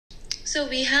So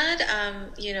we had,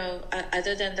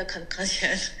 other than the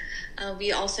concussion,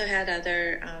 we also had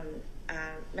other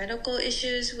medical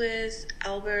issues with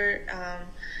Albert.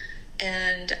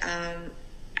 And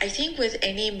I think with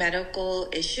any medical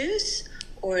issues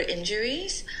or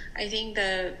injuries, I think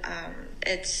that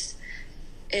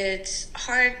it's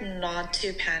hard not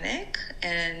to panic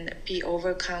and be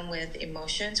overcome with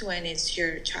emotions when it's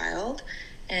your child.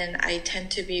 And I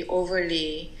tend to be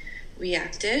overly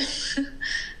reactive.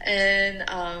 And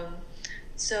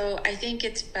so I think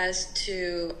it's best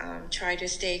to try to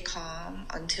stay calm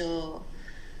until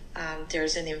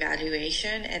there's an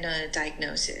evaluation and a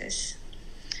diagnosis.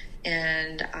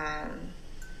 And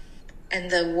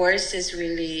the worst is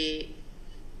really,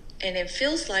 and it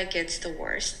feels like it's the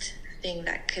worst thing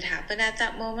that could happen at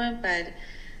that moment, but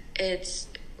it's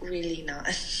really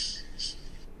not.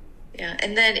 Yeah,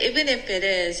 and then even if it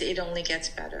is, it only gets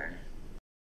better.